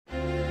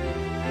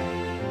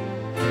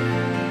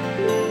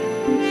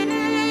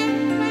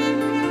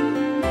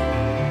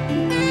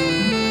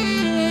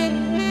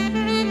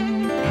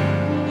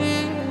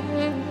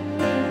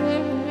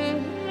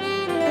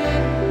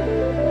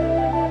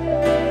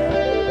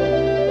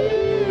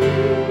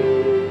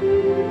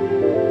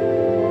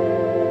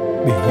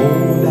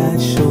Behold, I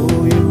show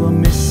you a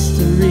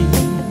mystery.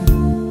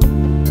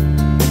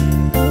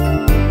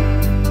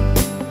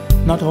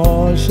 Not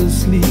all shall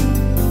sleep,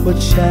 but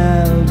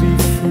shall be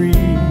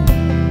free,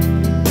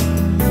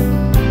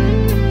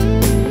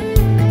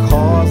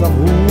 because of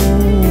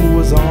who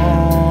was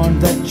on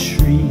that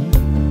tree.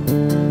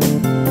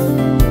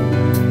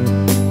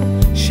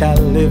 Shall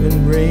live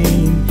and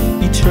reign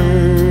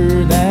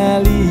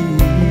eternally,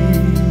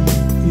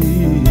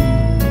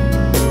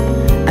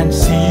 and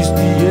seize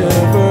the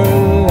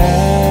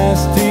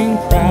everlasting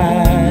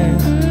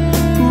prize.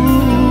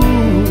 Ooh,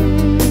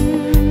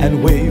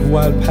 and wave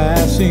while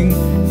passing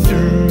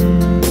through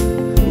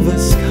the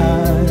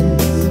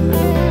skies.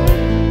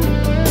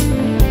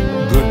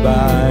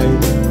 Goodbye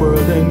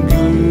world and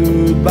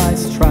goodbye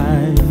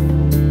strife.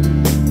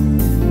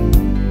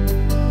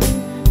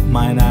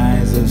 Mine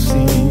eyes have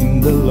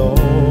seen the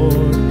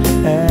Lord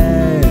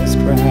as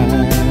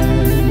Christ.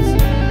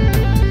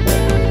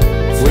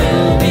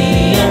 Will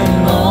be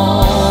an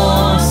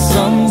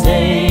awesome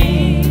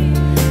day.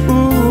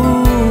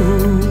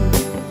 Ooh,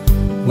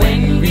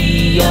 when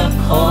we are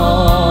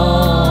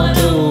caught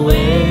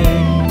away.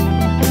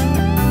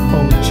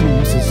 oh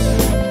Jesus,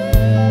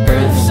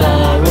 Earth's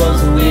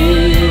sorrows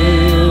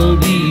will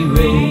be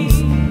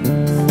raised.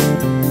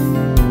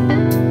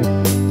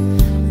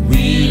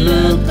 We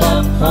look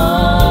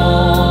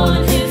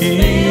upon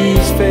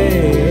His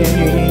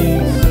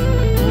face.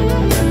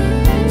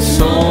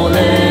 So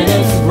let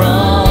us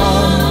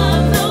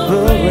run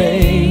The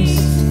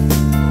race,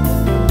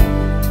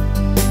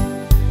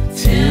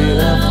 till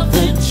of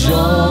the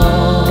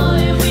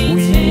joy we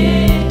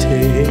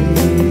taste.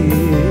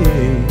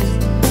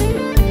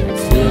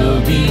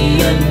 will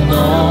be an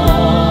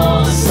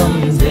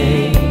awesome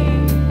day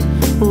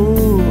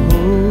Ooh,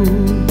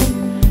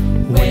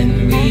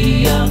 when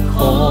we are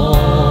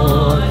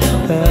caught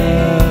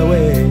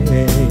away.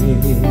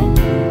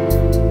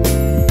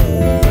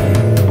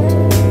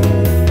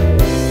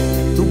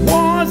 The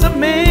walls are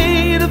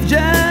made of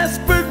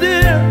jasper,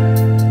 dear.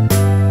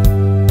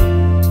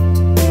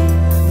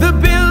 The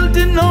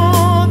building,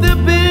 oh, they're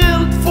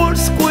built for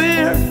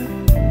square.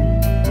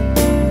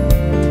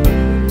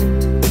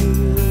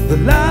 The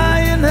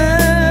lion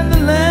and the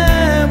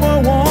lamb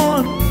are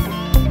one,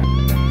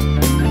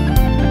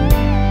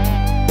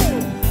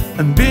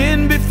 and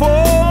been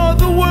before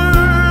the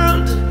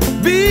world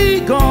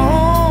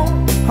begun.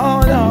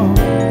 Oh no.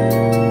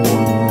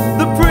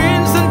 The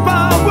prince and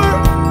power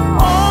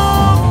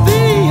of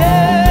the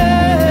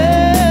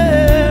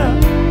air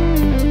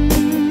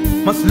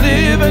must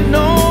live and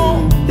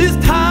know his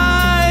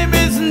time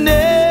is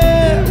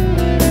near.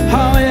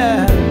 Oh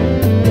yeah.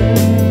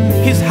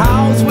 His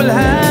house will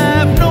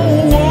have no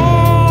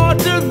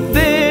water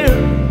there.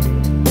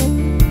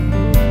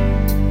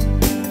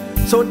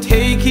 So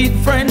take heed,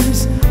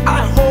 friends,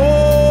 I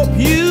hope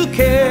you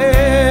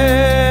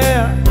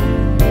care.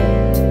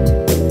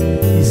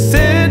 He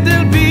said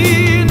there'll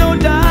be no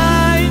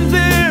dying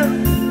there,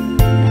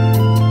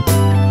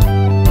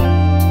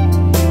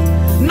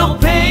 no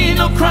pain,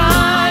 no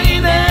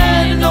crying,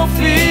 and no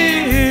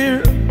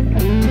fear,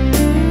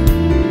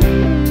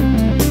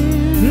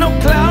 no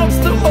clouds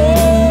to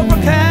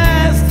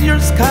overcast your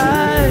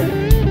sky,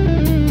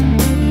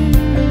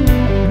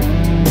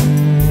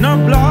 nor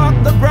block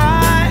the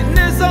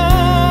brightness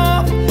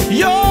of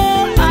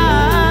your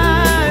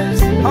eyes.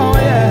 Oh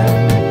yeah.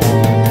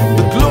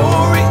 The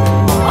glory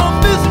of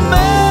His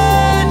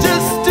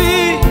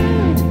majesty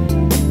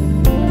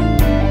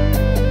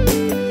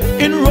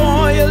in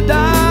royal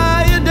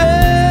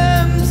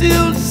diadems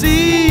you'll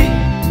see.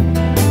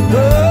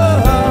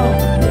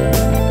 Oh,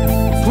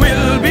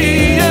 'twill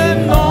be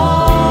an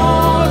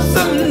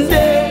awesome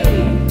day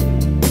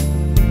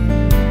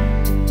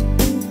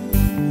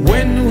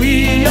when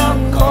we are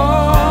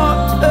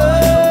caught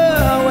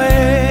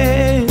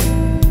away.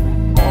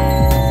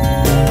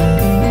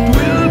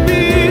 'Twill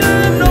be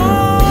an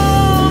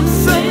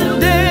awesome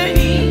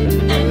day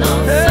and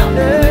awesome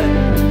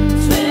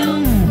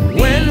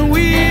when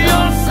we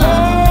are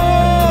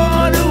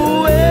caught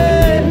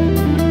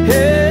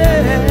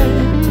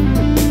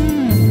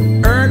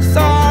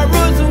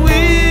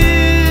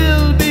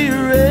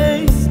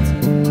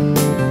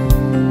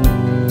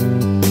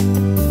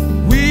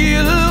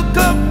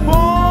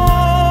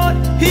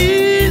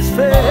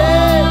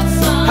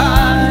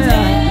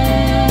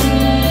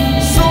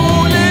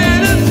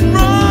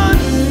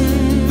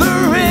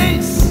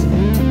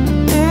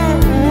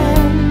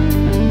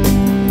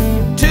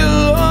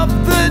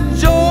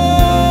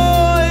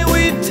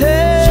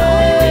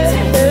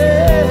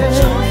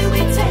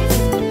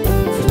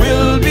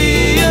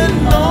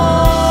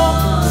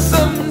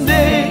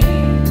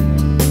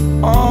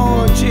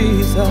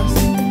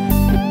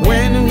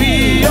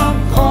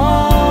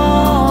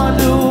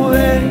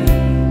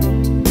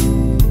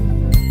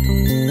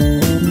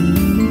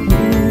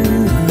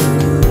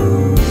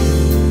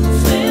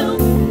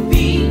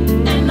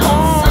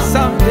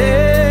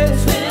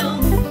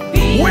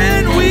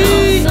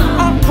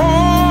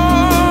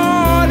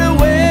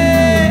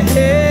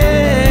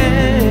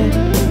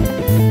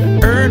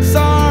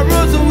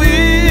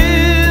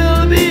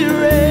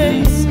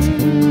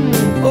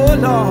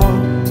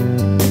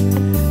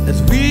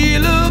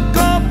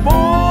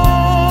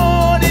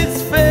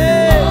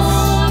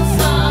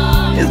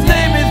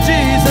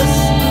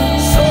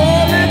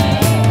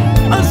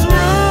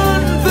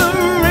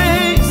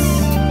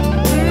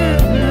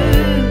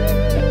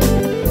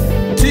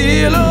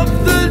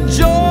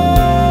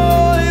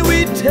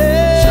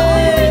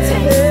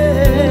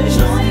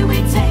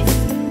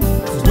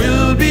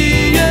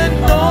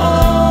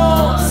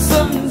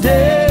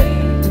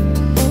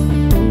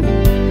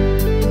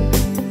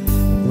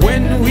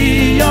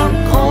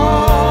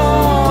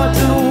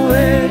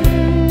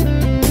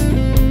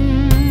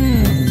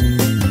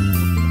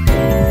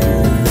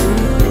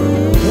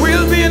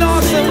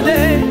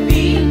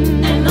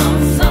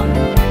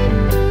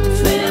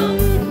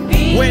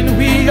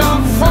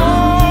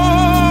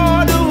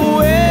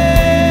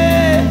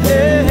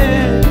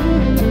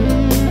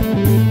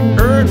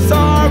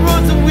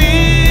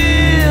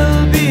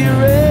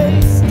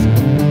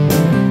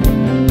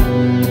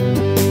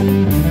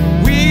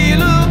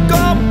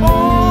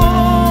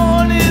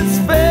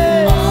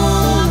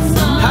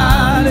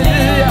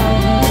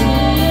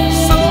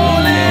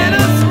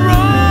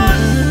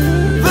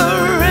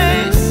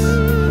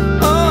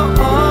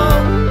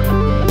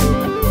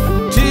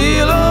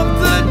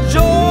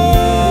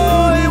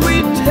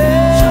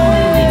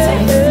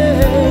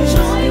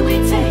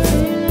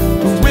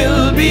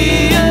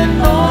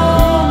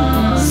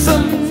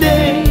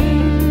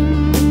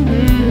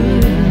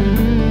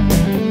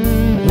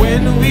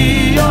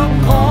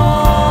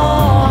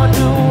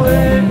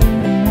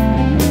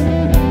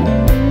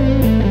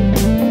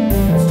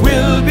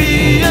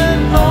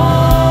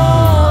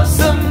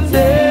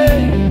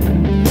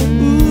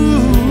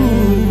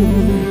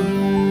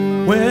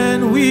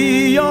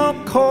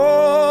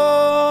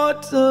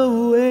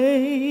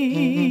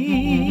way.